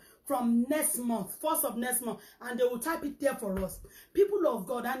page from next month, 1st of next month, and they will type it there for us. People of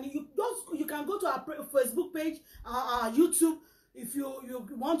God, and you can go to our Facebook page, our YouTube. If you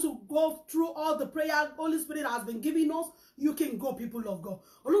want to go through all the prayer Holy Spirit has been giving us, you can go, people of God.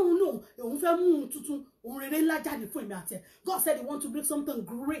 God said he wants to bring something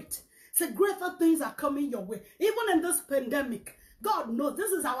great. Say greater things are coming your way. Even in this pandemic, God knows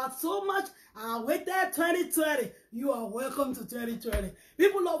this is our so much. Wait there, 2020. You are welcome to 2020.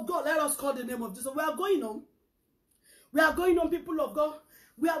 People of God, let us call the name of Jesus. We are going on. We are going on, people of God.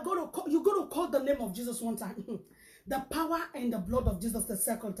 We are going to call, you're going to call the name of Jesus one time. The power and the blood of Jesus the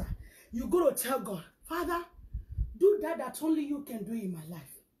second time. You're going to tell God, Father, do that only you can do in my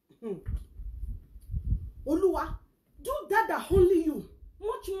life. Oluwa, do that only you.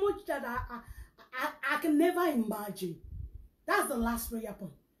 Much that I can never imagine. That's the last prayer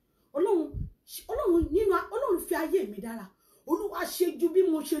point. Ọlọ́run fi ayé mi dára. Olúwa ṣe ju bí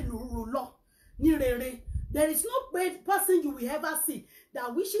mo ṣe lò lọ ní rere. There is no bad person you will ever see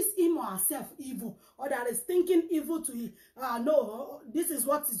that wishes him or herself evil, or that is thinking evil to him. No, this is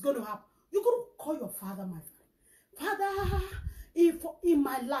what is going to happen. You're going to call your father, my father. If in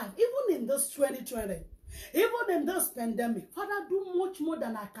my life, even in this 2020, even in this pandemic, Father, do much more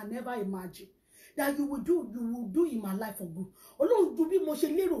than I can ever imagine. That you will do in my life for good. Ọlọ́run ju bí mo ṣe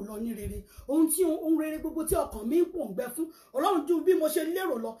lérò lọ ní rere. Ohun tí ohun rere gbogbo tí ọkàn mi ń pòǹgbẹ fún. Ọlọ́run ju bí mo ṣe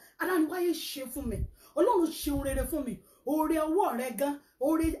lérò lọ. Adániwáyé ṣe fún mi. Ọlọ́run ṣe ohun rere fún mi. Oore ọwọ́ rẹ gan,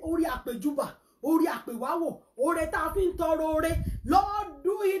 oore àpèjúbà, oore àpèwáwò, oore tá a fi ń tọrọ oore. Lord,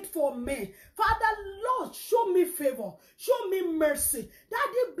 do it for me. Father, Lord, show me favor. Show me mercy.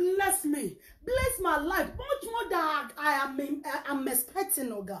 Daddy, bless me. Bless my life much more than I am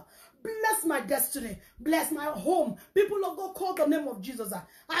expecting, oh God. Bless my destiny. Bless my home. People of God, call the name of Jesus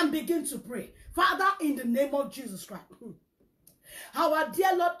and begin to pray. Father, in the name of Jesus Christ. Our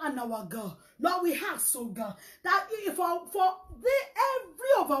dear Lord and our God, Lord, we ask, so God, that if for every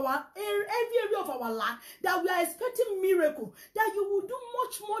area of our life that we are expecting miracle, that you will do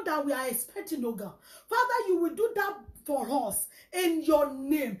much more than we are expecting, oh God. Father, you will do that for us in your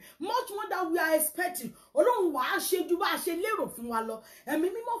name, much more than we are expecting. Ọlọ́run wá ṣe ju bá ṣe lérò fún wa lọ. Ẹ̀mí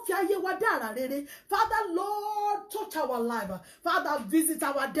mímọ́ fi ayé wa dára rere. Father, Lord, touch our life. Father, visit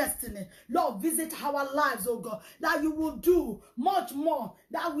our destiny. Lord, visit our lives, oh God, that you will do much more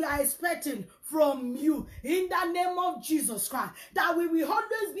that we are expecting from you in the name of Jesus Christ. That we will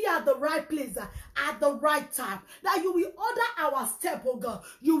always be at the right place at the right time. That you will order our step, oh God.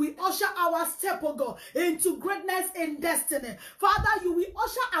 You will usher our step, oh God, into greatness and destiny. Father, you will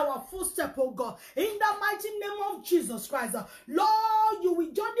usher our footstep, oh God, in the mighty name of Jesus Christ. Lord, you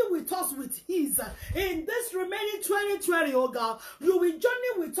will journey with us with ease in this remaining 2020, oh God. You will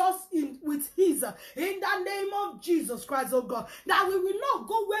journey with us with ease in the name of Jesus Christ, oh God. That we will not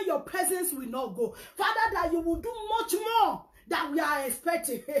go where your presence will not go. Father, that you will do much more that we are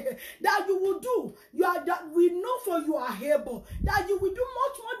expecting, that you will do. That we know for you are able, that you will do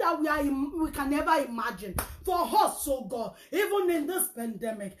much more that we can never imagine for us, oh God, even in this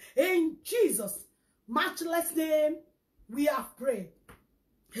pandemic. In Jesus' matchless name, we have prayed.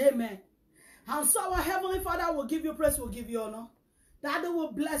 Amen. And so our Heavenly Father will give you praise, will give you honor. That they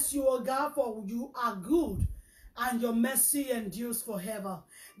will bless you, oh God, for you are good and your mercy endures forever.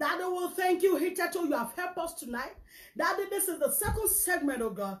 Daddy will thank you, hitherto you have helped us tonight. Daddy, this is the second segment, oh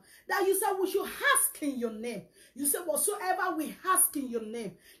God, that you said we should ask in your name. You said whatsoever we ask in your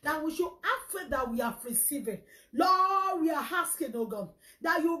name, that we should have faith that we have received it. Lord, we are asking, oh God,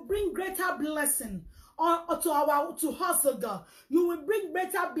 that you bring greater blessing to us, oh God. You will bring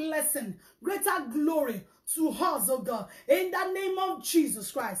greater blessing, greater glory to us, oh God, in the name of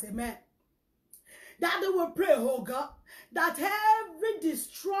Jesus Christ. Amen. That they will pray, oh God, that every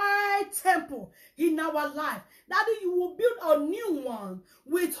destroyed temple in our life, that you will build a new one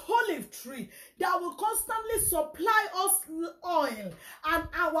with olive tree that will constantly supply us oil, and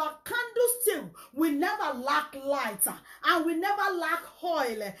our candlestick will never lack light and will never lack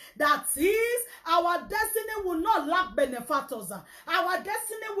oil. That is, our destiny will not lack benefactors. Our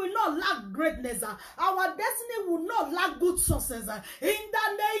destiny will not lack greatness. Our destiny will not lack good sources. In the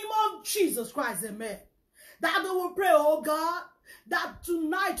name of Jesus Christ, amen. That they will pray, oh God, that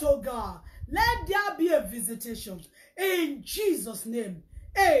tonight, oh God, let there be a visitation. In Jesus' name,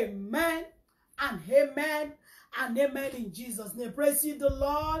 amen and amen and amen in Jesus' name. Praise you, the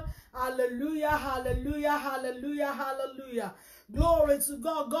Lord. Hallelujah, hallelujah, hallelujah, hallelujah. Glory to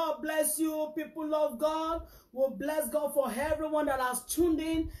God. God bless you, people of God. We'll bless God for everyone that has tuned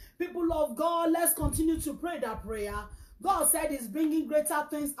in. People of God, let's continue to pray that prayer. God said he's bringing greater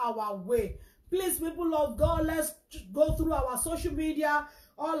things our way. Please, people of God, let's go through our social media,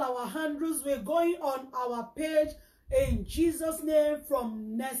 all our handles. We're going on our page in Jesus' name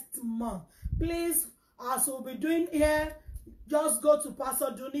from next month. Please, as we'll be doing here, just go to Pastor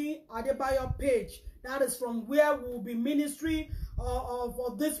Duni Adebayo page. That is from where we'll be ministry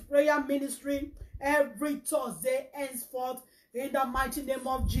for this prayer ministry every Thursday henceforth in the mighty name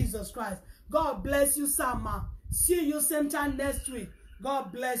of Jesus Christ. God bless you, Sama. See you same time next week.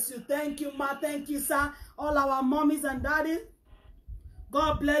 God bless you. Thank you, ma. Thank you, sir. All our mommies and daddies.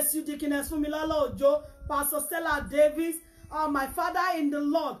 God bless you, Deaconess Fumilala Ojo, Pastor Stella Davis. My father in the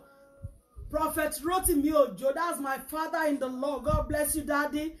Lord, Prophet Rotimi Ojo. That's my father in the Lord. God bless you,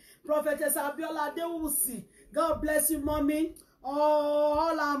 Daddy. Prophetess Abiola Dewusi. God bless you, mommy.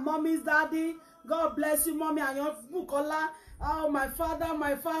 All our mommies, Daddy. God bless you, mommy. And your Bukola. Oh, my father,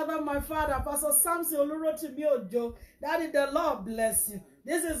 my father, my father. Pastor Samson Olurotimi Ojo. Daddy, the Lord bless you.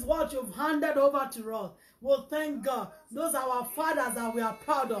 This is what you've handed over to us. Well, thank God. Those are our fathers that we are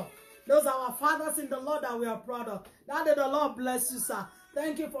proud of. Those are our fathers in the Lord that we are proud of. Daddy, the Lord bless you, sir.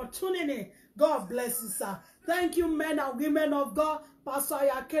 Thank you for tuning in. God bless you, sir. Thank you, men and women of God. Pastor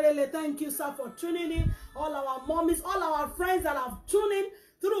Ayakerele, thank you, sir, for tuning in. All our mommies, all our friends that have tuned in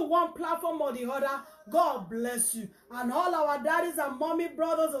through one platform or the other, God bless you. And all our daddies and mommy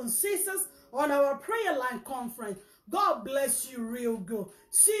brothers and sisters on our prayer line conference, God bless you real good.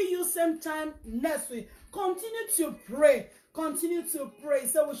 See you same time next week. Continue to pray. Continue to pray.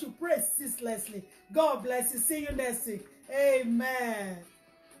 So we should pray ceaselessly. God bless you. See you next week. Amen.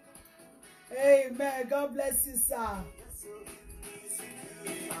 Amen. God bless you, sir.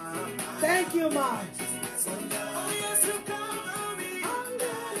 Thank you, ma.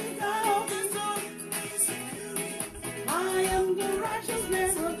 I am the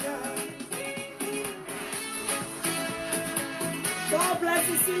righteousness of God. God bless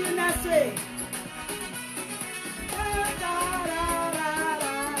you. See you next week.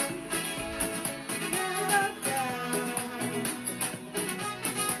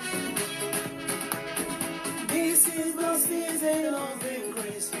 This is the season of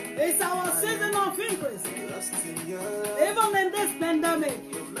increase. It's our season of increase. Even in this pandemic,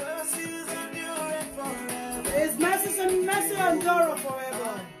 His mercies and mercy endure forever.